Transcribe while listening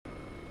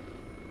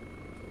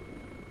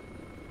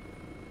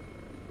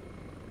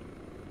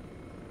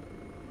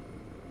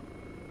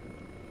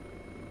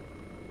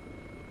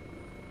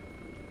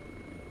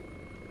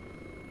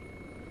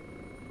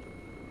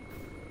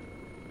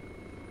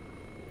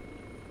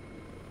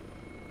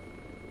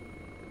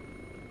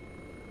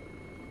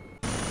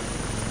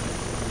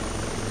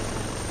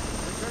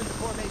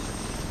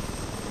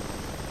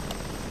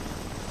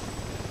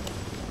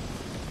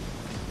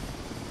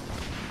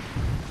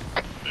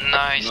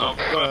Nice. No,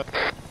 go.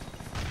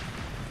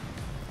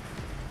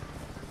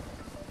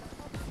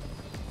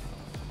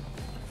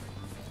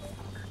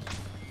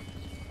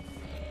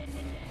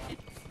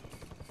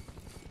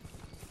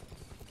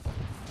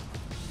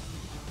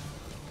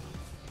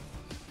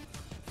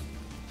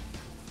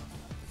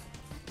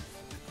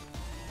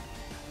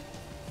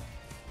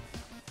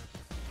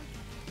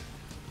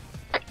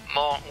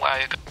 More, where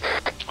are you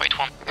going? Wait,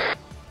 one.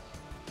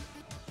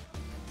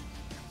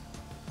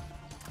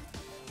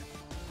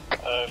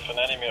 If an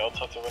enemy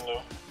outside the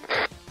window.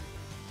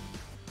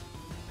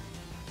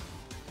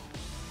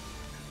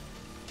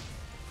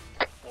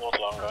 Not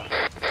longer.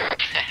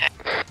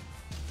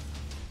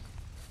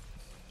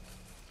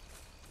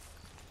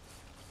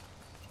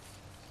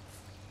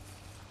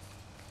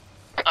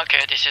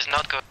 Okay, this is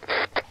not good.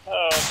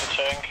 Oh, it's a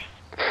tank.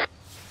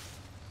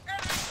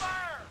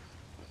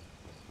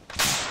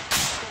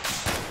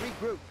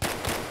 Regroup.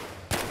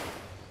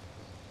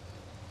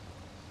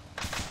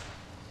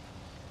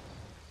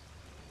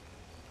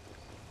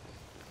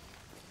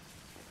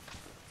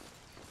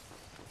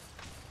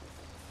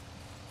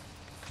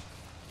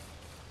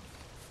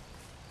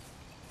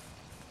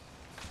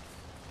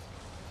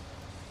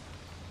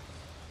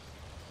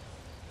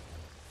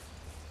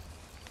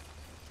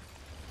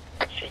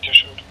 Free to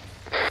shoot.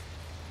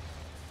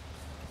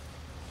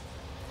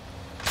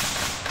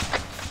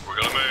 We're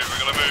gonna move, we're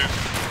gonna move.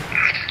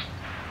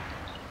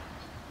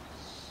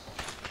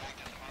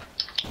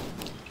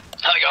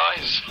 Hi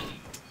guys!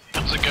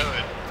 How's it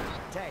going?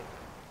 Tank.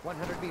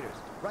 100 meters.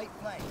 Right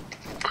flank.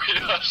 We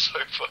are so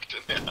fucked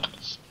in the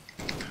ass.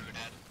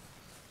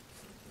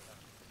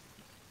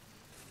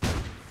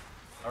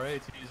 Our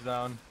AT is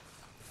down.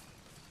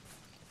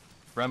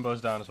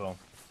 Rambo's down as well.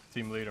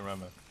 Team leader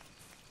Rambo.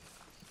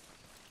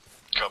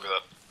 Copy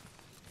that.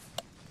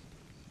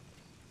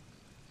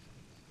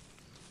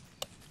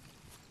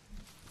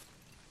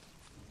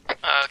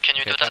 Can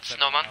you do that,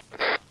 Snowman?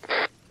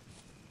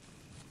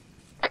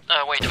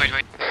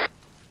 Wait.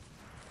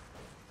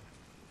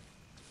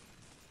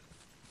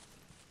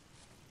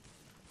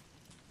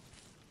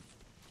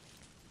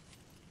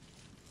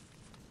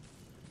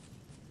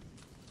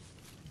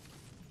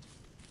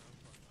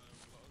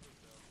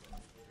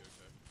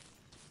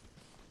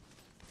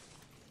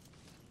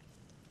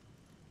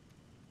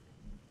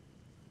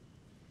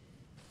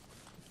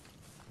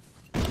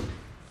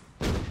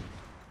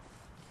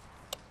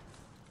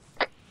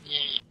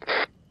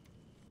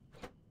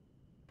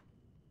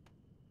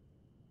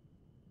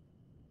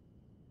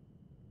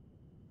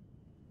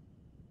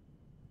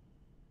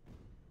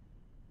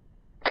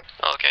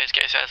 Okay,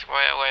 guys, where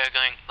are you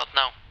going? Not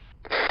now.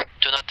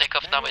 Do not take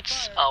off now,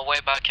 it's our way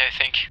back, I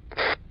think.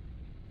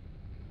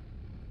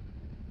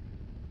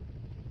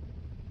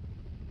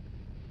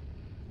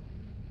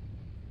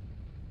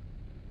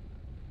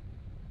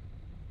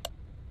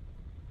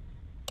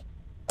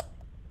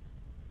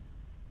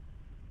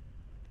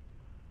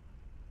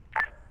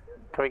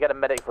 Can we get a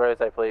medic for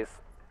Rose, please?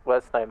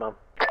 Where's Snowman?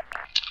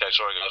 Okay,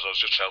 sorry guys, I was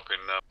just helping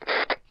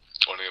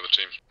one of the other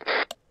teams.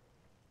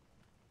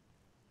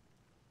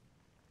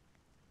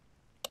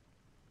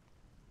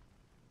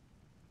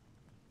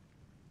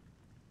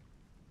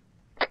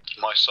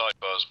 My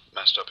sidebar's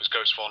messed up. Is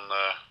Ghost on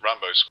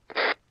Rambo's?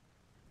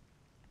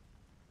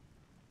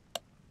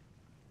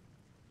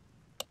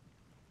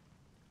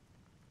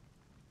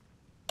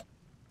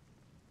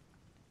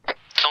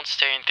 Don't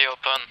stay in the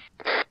open.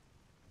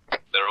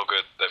 They're all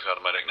good. They've got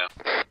a medic now.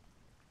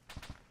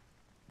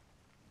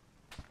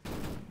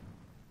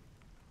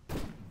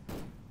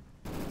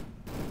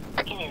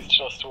 He's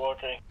just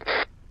walking.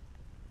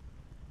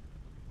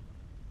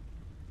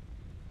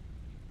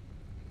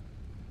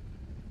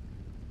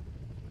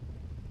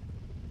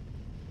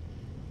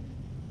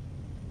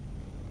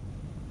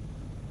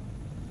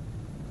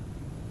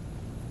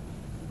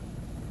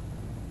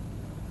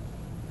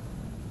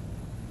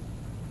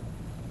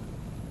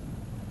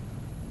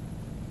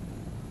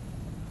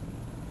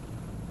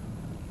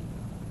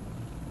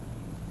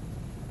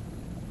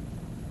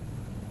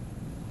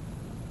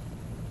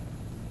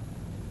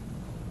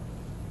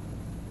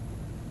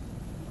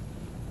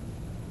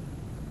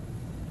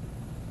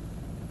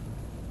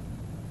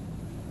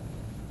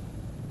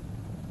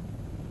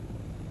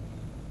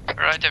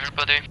 Right,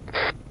 everybody.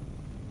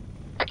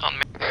 On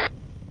me.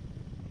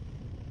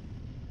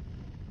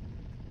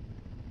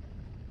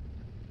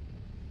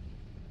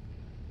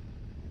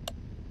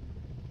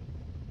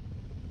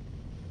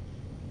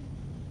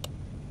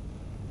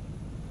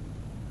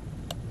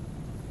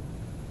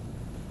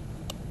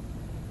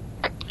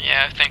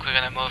 Yeah, I think we're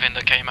gonna move in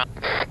the Cayman.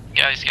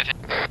 Guys, get in.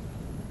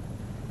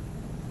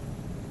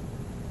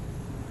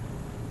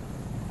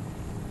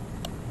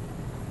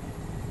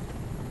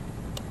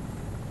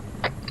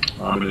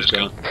 I'm just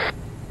going.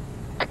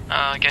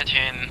 Get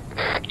in.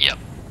 Yep.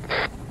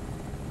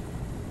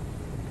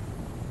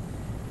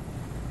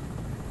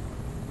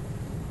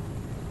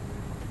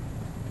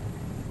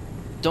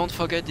 Don't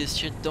forget this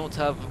shit don't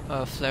have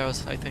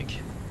flares, I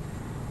think.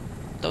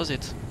 Does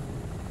it?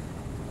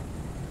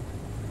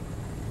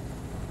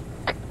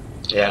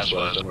 Yeah, that's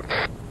what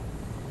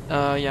I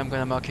Yeah, I'm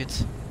gonna mark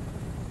it.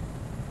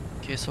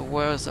 Okay, so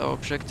where's our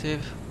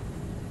objective?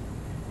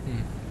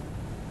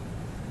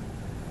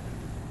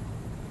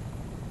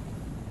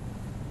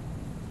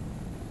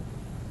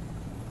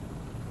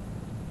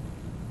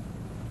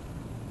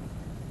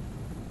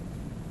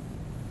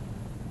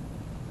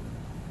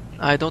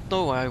 I don't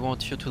know why I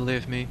want you to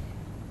leave me.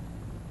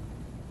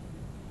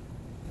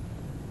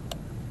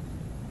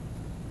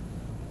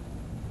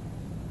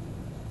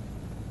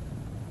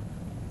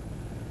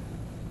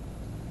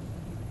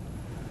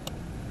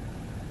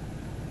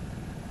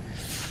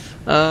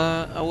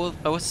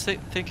 I was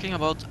thinking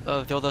about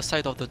the other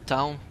side of the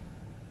town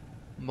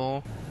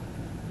more.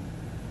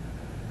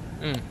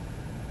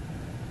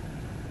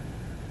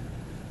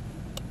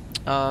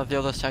 The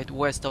other side,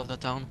 west of the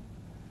town.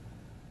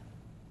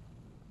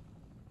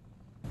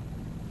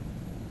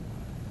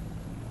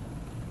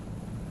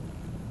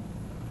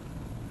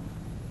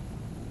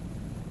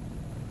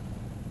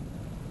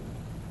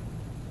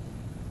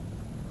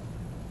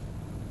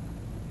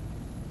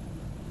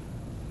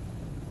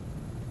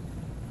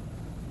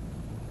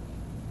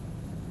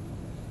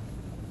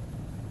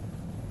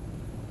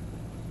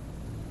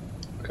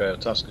 Okay, our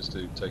task is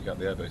to take out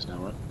the airbase now,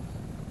 right?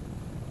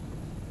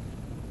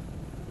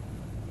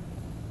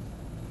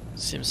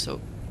 Seems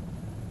so.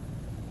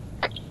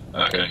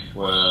 Okay,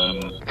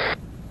 well...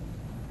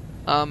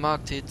 I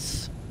marked it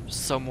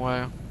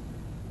somewhere.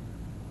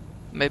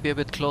 Maybe a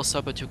bit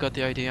closer, but you got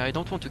the idea. I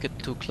don't want to get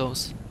too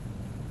close.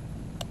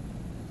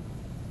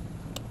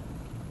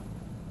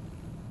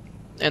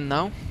 And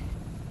now?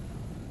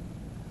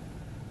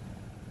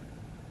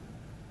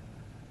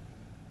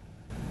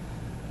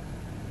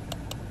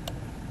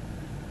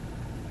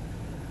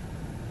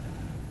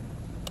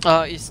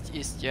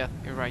 East, yeah,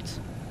 you're right.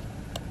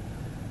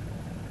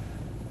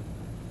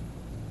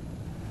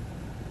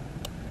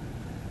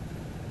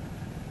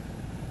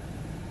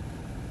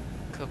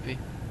 Copy.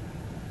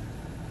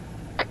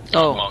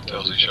 Oh, Mark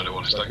tells each other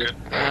one, is that good?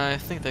 I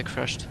think they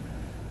crashed.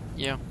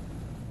 Yeah.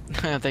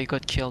 They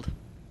got killed.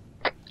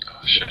 Oh,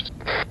 shit.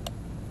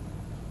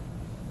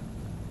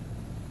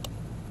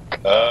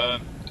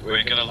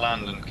 We're gonna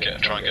land and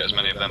try and get as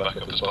many of them back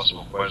up as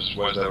possible.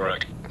 Where's their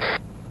wreck?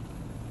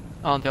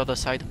 On the other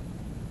side.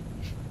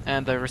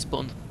 And they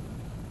respawned.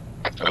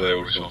 Oh, they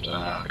all respawned.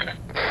 Okay.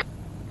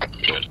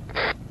 Good.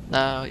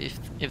 Now,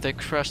 if they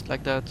crashed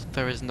like that,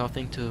 there is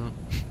nothing to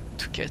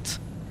get.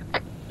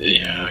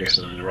 Yeah, I guess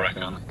they're in the wreck,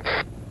 aren't they?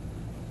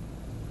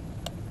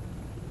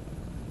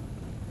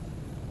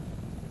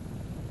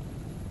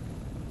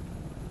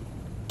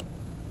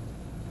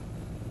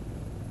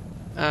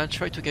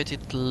 Try to get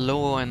it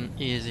low and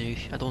easy.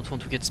 I don't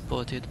want to get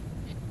spotted.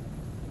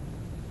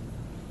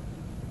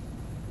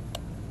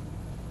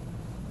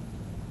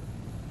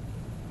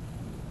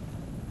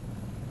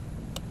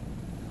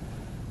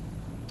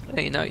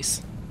 Hey,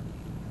 nice.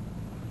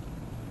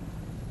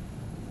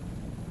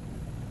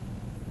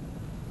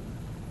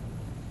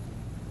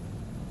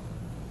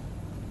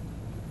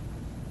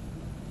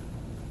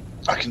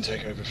 I can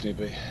take over if need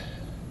be.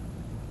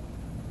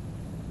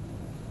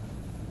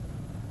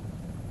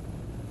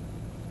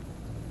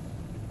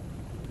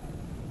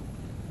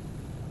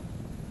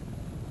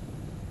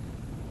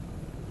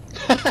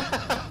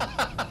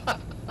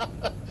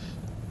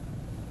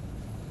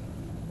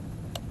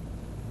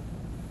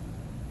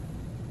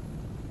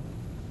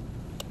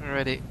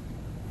 Ready.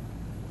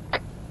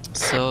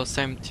 So,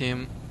 same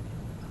team.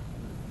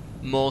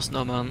 More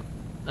snowman.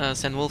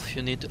 Cenwulf,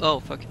 you need. Oh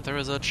fuck, there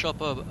is a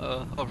chopper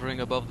hovering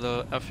above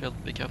the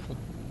airfield, be careful.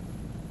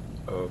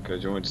 Okay,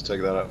 do you want me to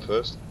take that out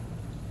first?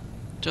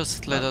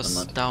 Just let us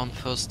never mind. down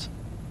first.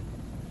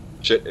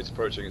 Shit, it's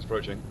approaching, it's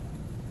approaching.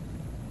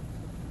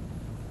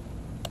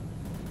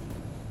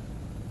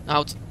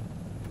 Out.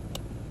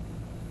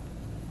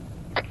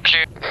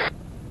 Clear.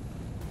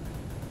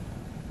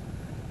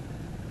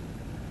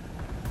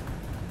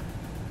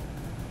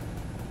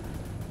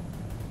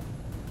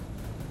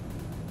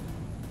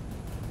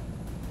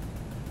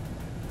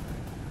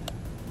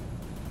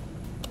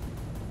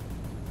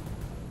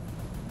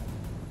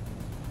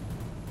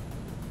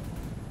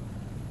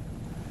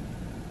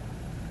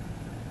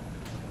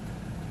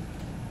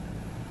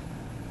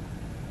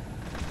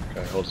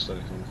 Okay, hold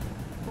steady for me.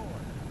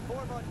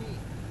 Form on me.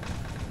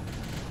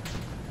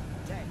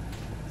 10,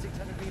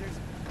 600 meters,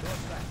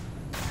 northwest.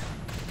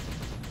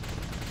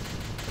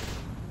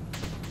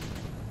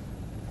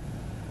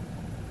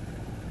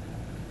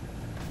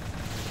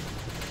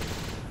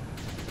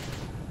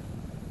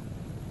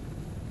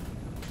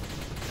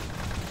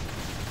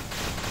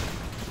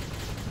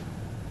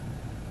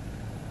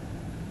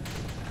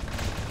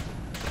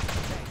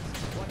 Tanks,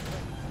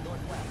 120,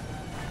 northwest.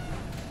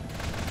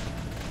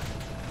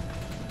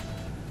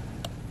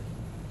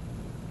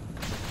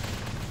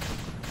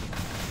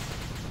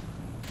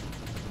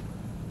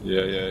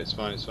 Yeah, it's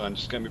fine, it's fine.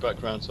 Just get me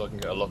back round so I can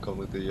get a lock on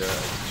with the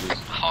ATGs.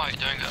 How are you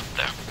doing up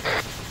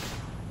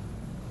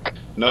there?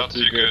 Not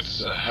too good.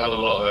 A hell of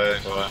a lot of air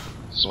fire,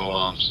 small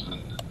arms,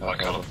 and high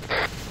caliber.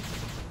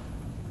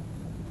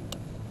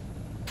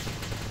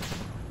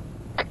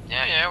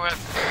 Yeah, we're.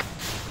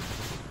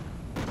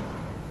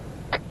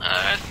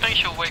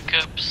 trying to wake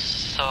up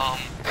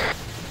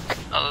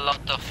a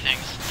lot of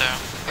things there.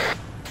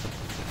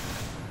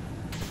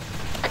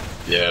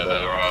 Yeah,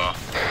 there are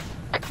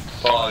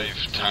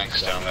 5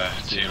 tanks down there,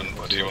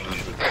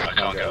 T100. I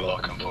can't get a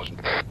lock,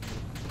 unfortunately.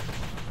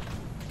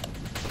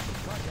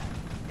 Contact.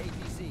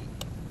 APC.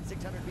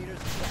 600 meters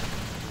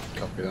left.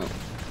 Copy that.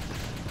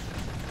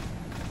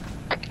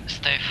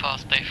 Stay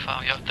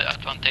far. You have the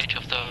advantage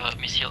of the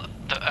missile,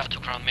 the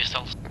air-to-ground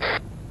missiles.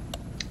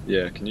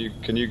 Yeah, can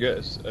you get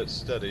us at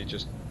steady?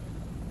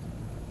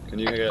 Can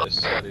you get us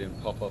steady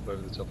and pop up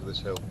over the top of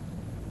this hill?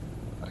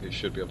 You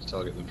should be able to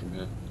target them from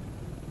here.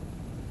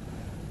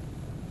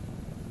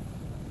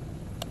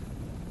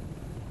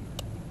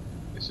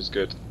 This is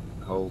good.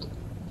 Hold.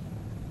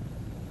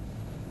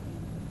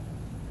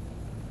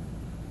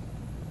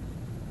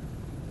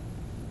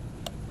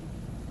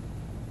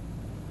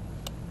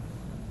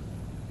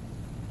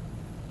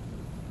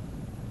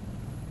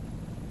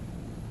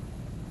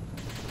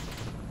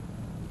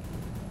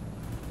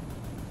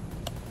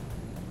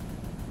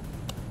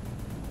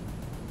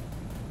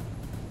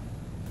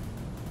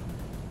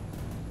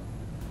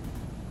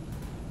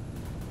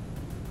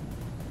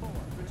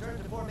 Return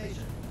to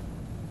formation.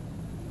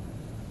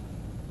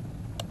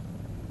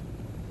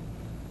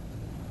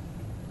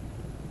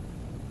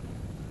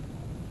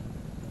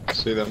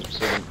 See them.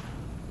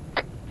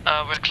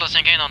 We're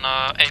closing in on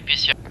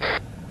APC.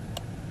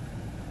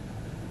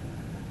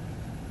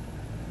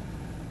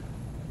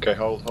 Okay,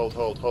 hold.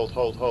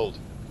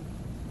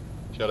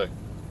 Shadow.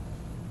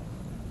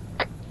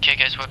 Okay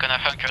guys, we're gonna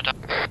hunker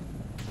down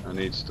I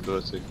need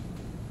stability.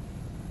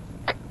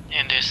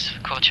 in this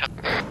courtyard.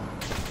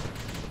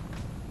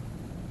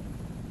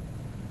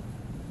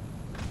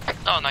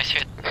 Oh, nice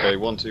hit. Okay,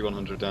 1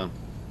 T100 down.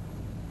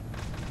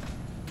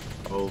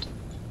 Hold.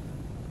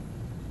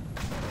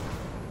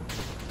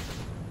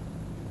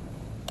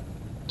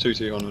 2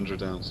 T100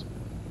 downs.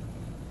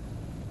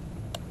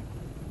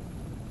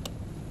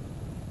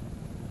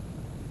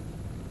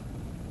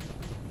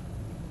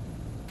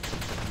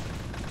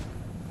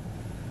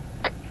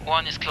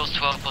 One is close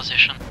to our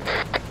position.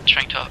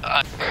 Trying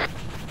to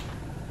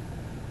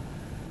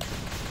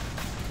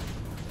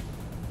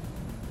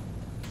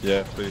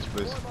Yeah, please.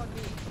 Form on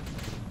me.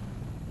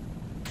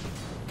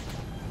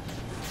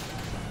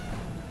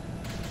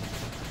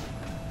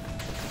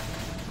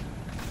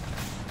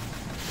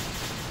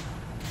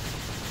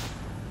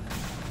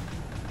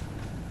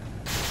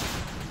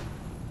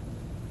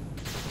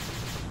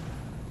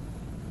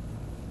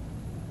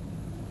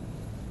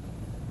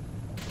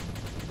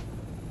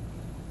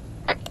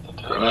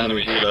 Got an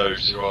enemy helo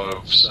to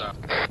our south.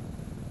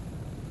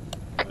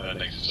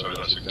 Negative, sorry,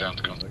 that's down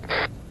to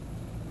contact.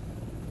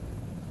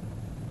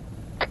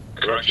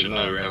 Correction,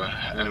 no, we have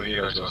an enemy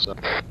helo to our south.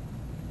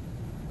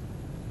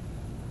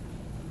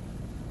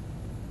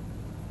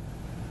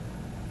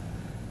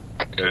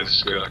 Okay, this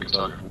is good, I can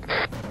target him.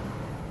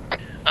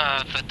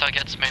 the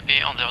targets may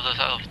be on the other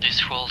side of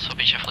this wall, so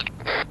be careful.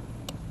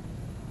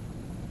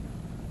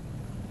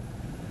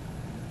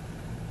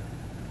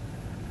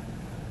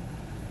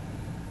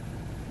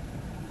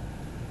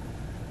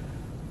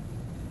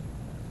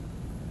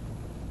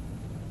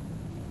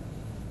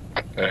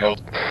 Okay,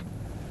 hold.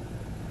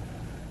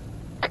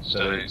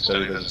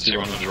 Steady, there's a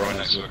T100 right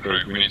next to the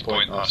group. We need to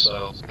point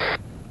ourselves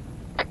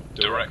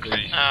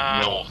directly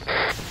north.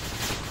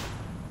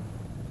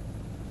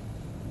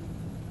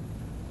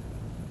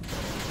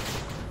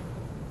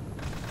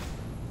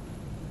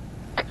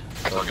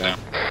 Target down.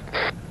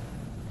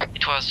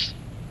 It was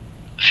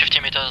 50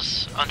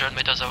 meters, 100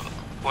 meters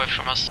away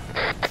from us.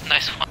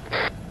 Nice one.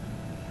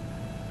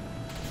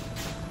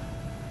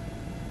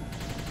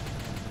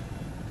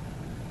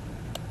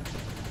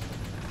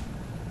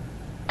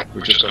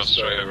 We've just gone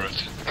straight over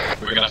it.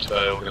 We're gonna have to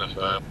bail,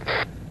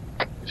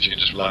 If you can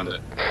just land it.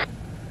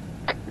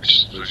 We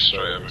just flew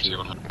straight over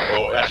T100.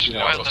 Oh, actually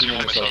no, I've got 2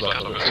 more missiles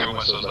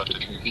left, If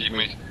you can keep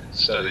me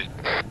steady,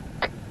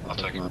 I'll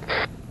take them.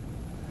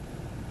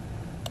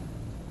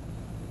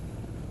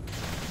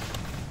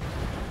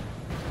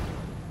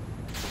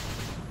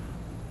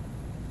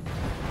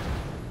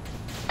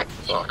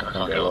 Fuck, I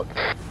can't get a look.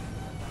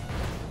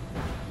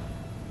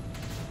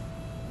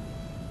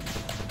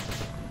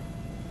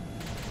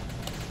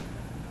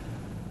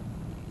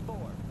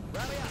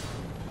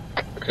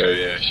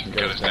 Okay, yeah, she can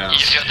get us down.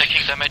 If you're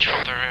taking damage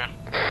from the rear,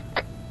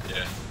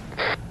 Yeah.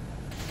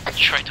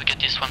 try to get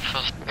this one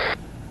first.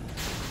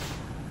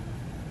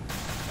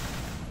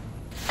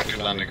 Good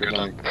landing.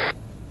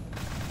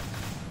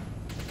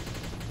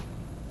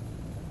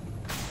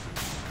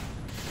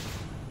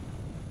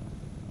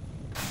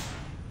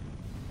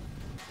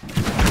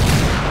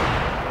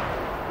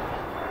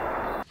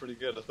 Pretty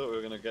good, I thought we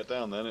were going to get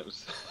down then, it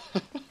was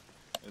it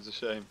was a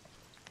shame.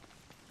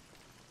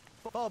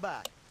 Fall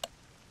back.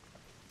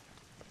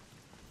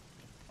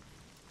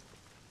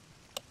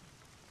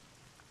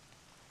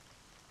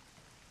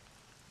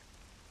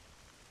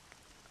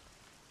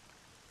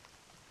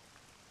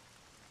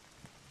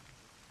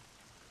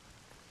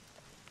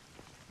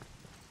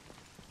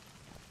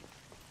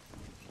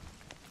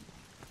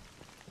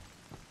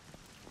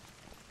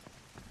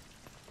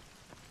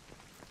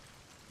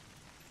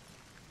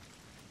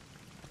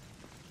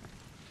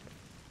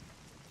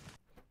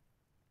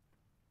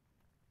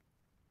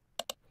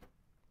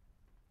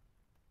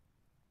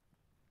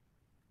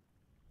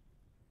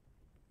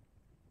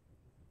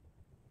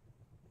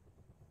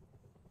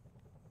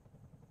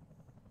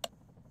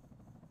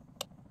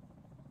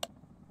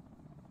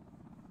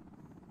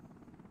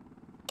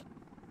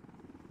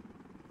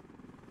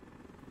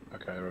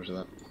 Okay, roger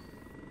that.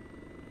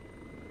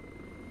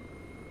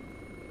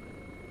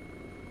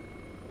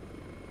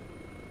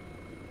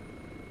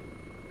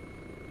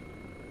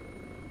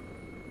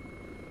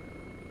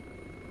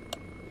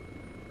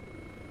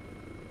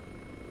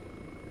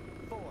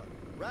 Four.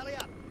 Rally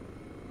up.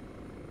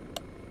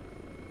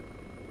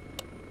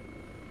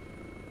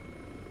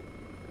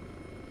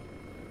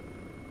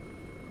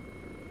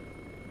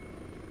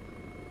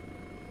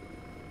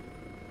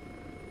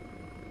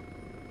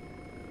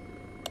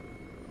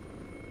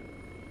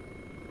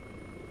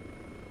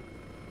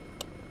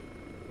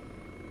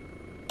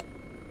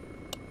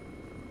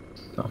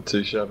 Not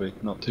too shabby,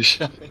 not too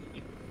shabby.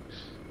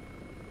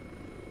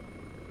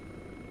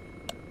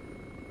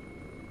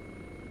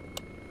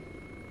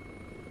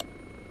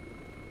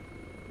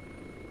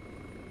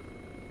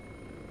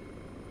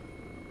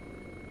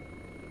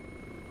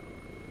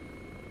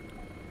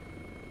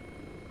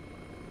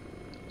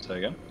 Say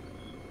again?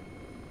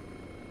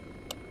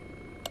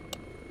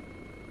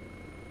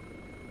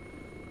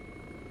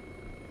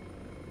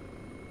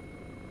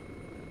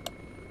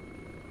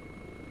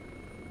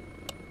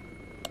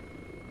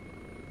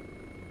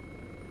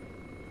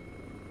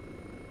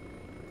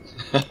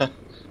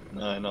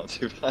 No, not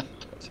too bad,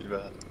 not too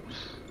bad.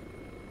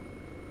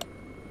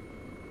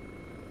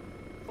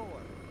 Four.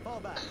 Fall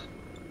back.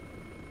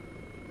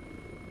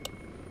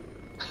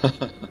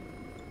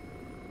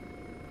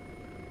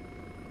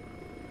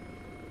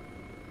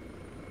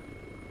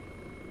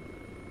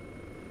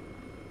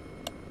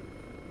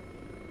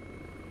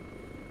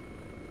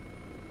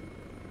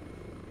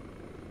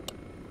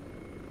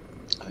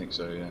 I think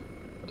so, yeah.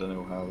 I don't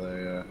know how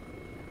they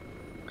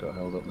got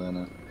held up there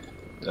now.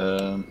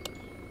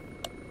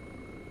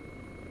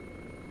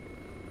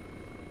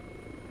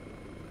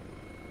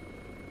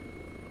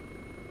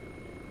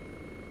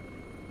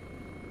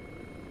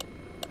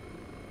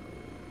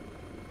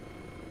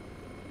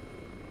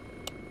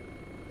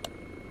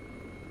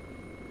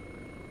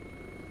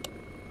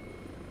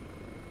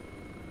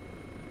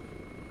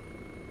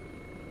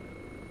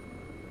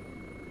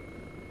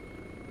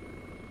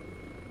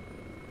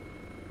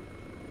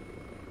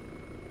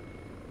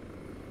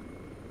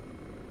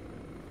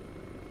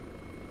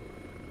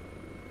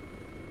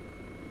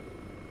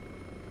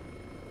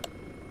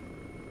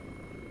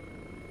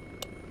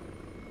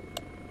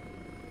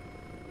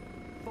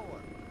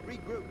 Four.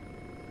 Regroup.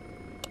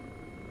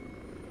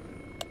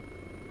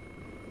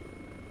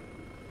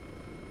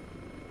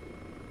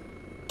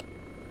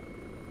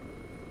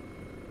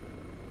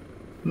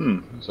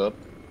 What's up?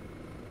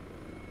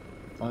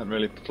 I haven't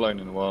really flown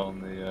in a while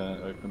on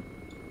the open.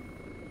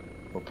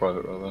 Or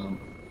private rather,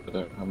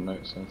 haven't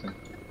noticed anything.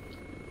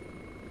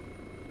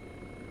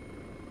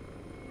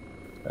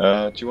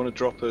 Do you want to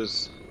drop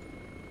us?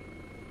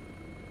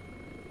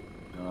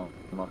 Oh,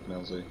 Mark and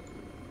LZ.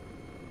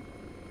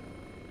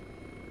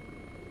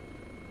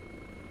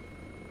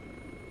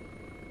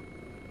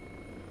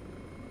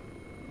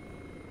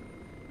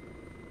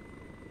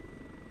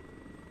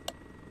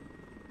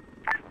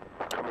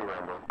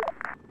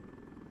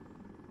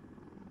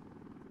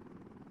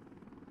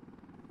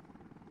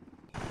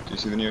 Do you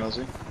see the new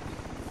LZ?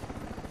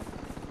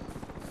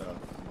 Oh,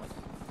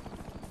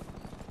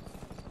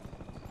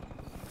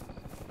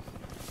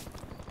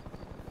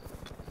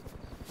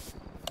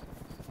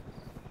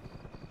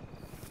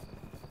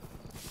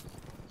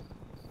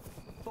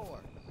 Four.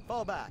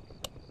 Fall back.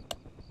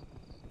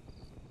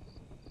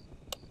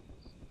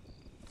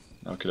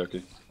 okie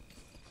dokie.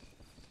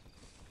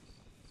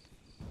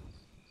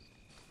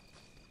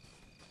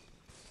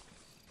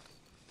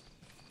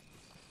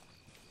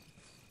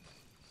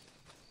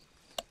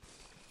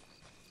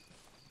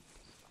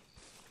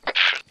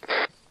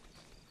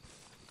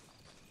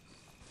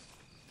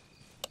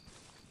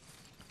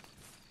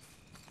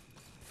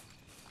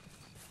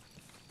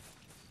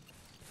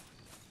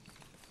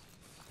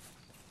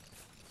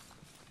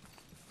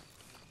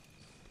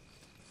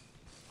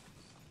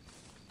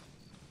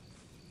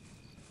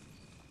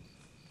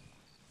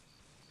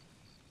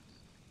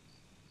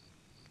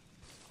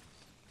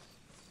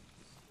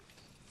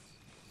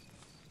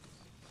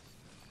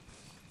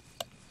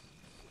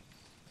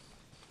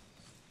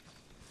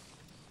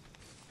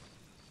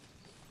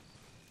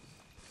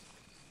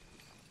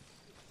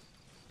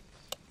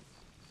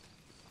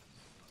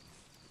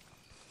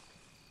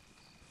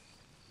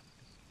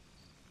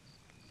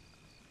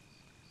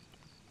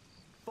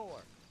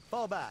 Four.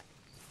 Fall back.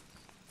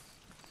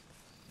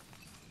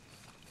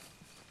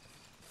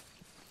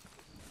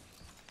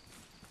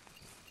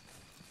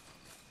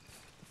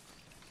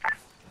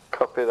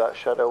 Copy that,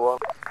 Shadow 1.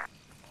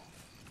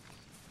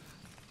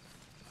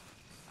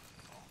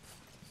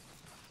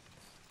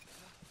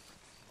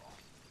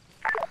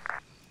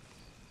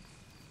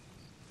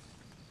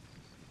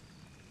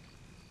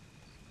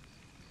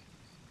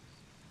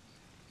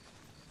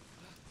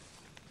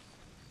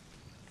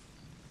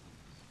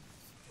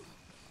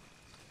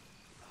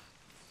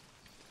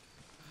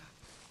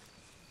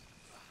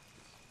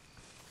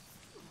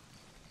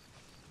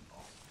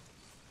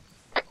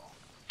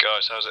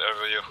 Guys, how's it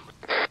over you?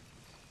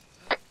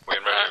 We're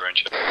in ready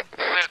range.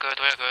 We're good,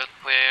 we're good.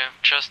 We're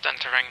just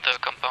entering the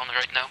compound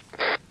right now.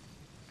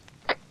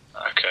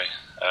 Okay.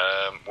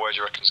 Where do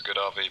you reckon's a good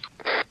RV?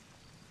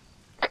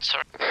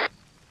 Sorry.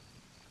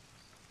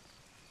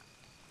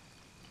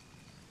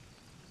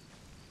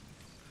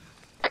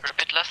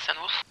 Repeat last,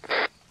 Cenwulf.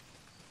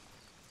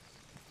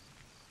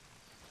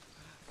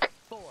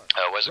 4.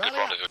 Where's a good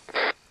Rally up.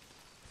 rendezvous?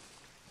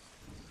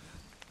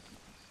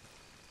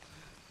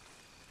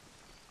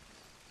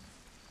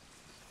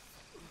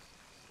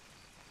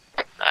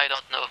 I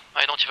don't know.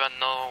 I don't even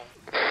know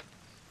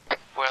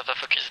where the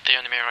fuck is the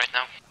enemy right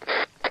now.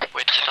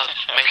 We did not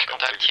make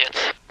contact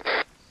yet.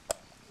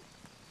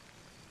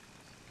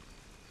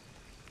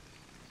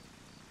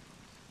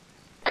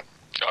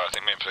 Oh, I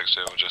think me and Flipsy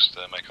will just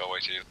make our way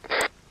to you.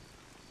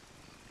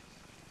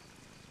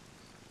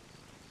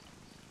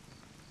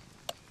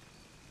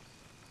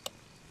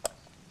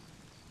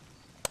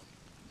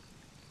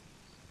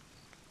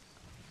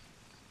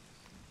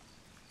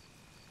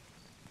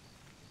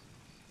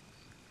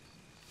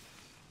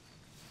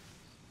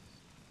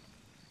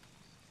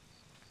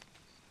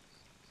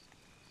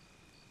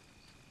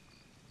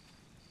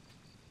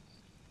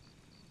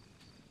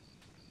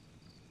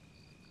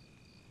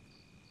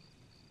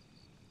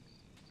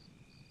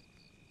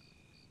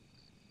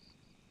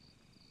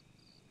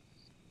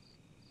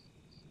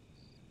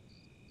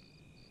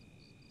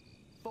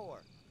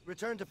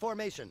 Return to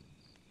formation.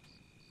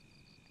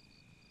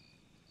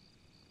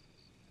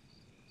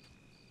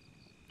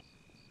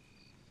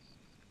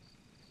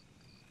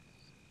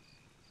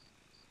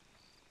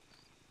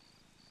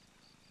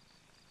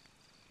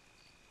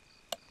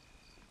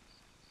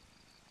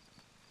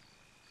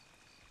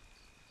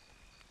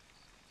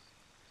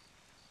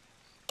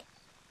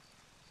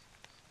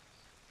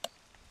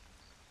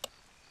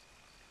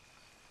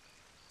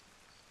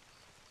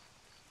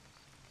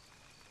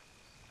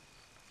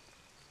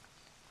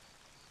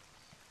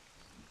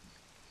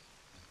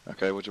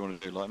 Okay, what do you want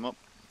to do? Light them up?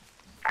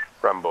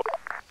 Rambo.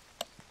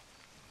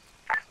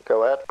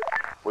 Go ahead.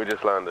 We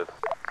just landed.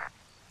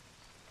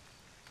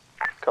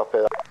 Copy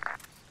that.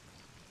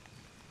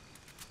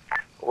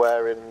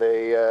 We're in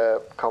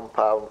the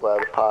compound where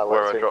the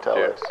Where I pilot's dropped intel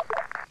you. is.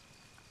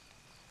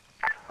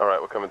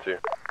 Alright, we're coming to you.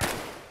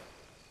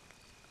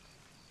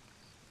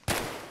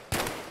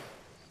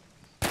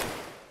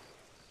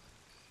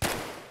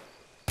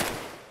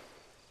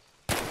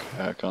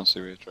 Okay, I can't see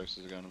where your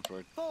traces are going, I'm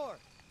afraid. 4.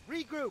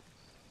 Regroup.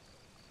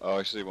 Oh,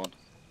 I see one.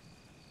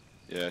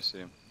 Yeah, I see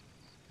him.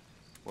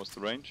 What's the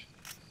range?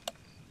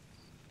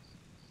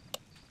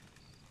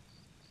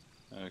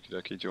 Okie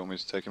dokie, do you want me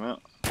to take him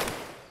out?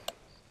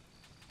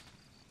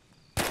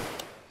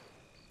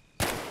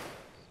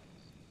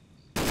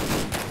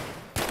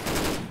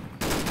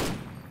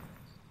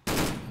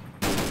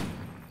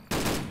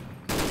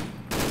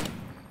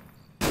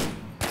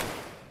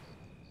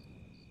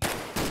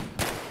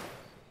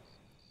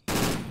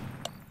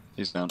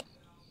 He's down.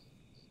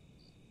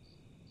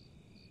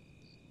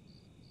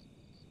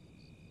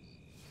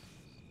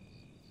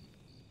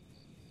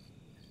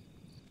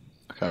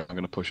 Okay, I'm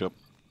gonna push up.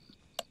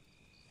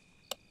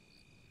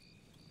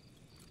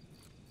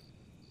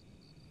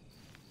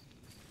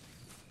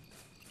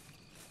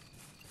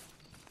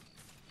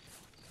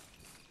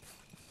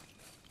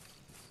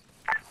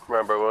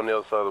 Rambo, we're on the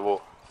other side of the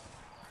wall.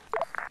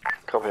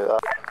 Copy that.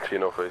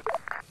 Chino, please.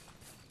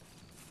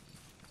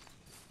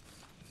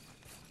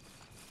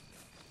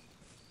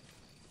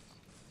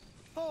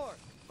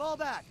 Fall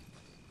back.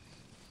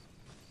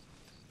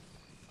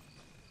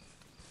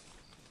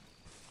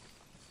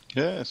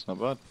 Yeah, it's not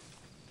bad.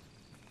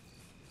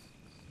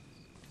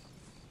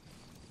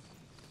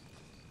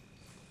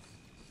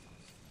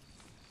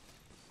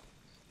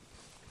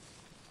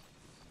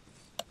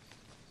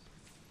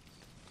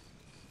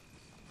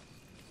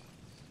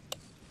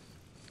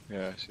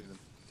 Yeah, I see them.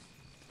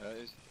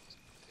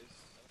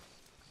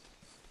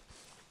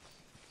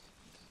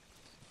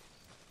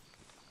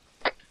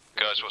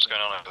 Guys, what's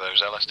going on over there?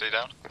 Is LSD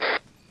down?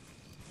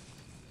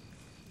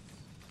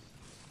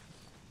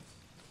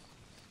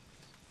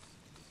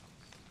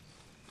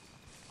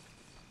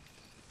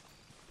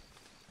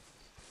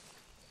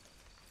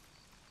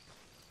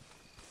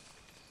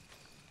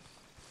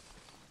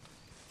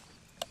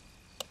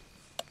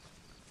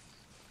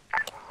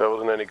 There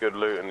wasn't any good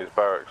loot in these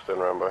barracks then,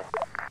 Rambo.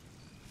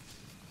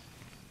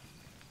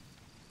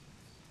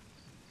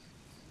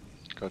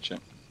 Gotcha.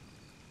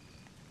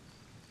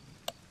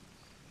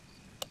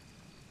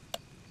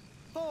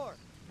 4.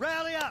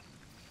 Rally up.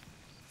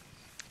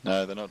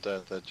 No, they're not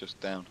dead, they're just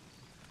down.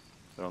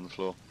 They're on the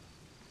floor.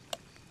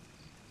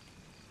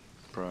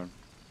 Prone.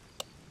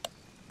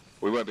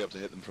 We won't be able to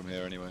hit them from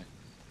here anyway.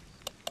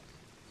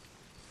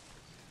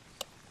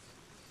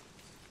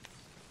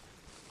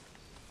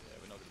 Yeah,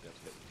 we're not going to be able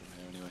to hit them from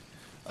here anyway.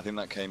 I think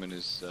that Cayman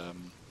is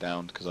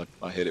downed because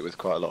I hit it with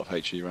quite a lot of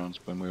HE rounds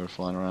when we were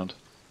flying around.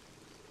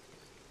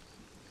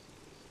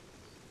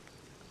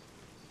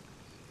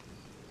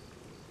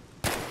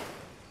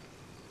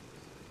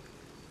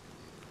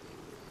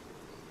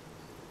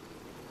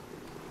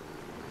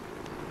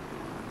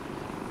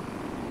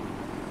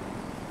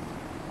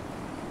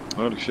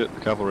 Holy shit, the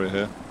cavalry are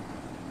here.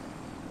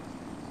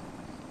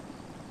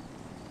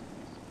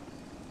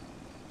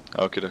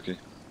 Okie dokie.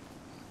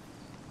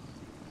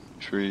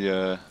 Should we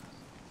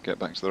get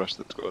back to the rest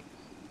of the squad?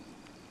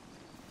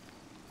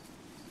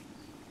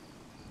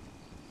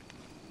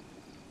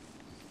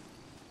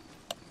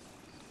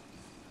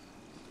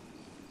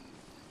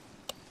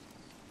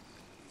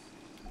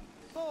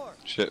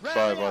 Shit,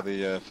 fire by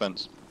the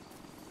fence.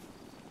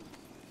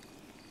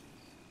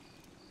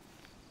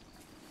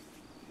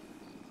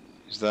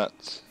 Is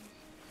that...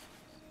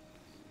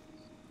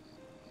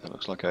 That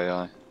looks like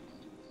AI.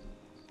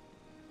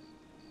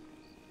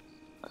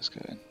 Let's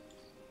get in.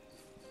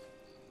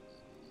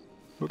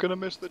 We're gonna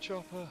miss the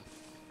chopper!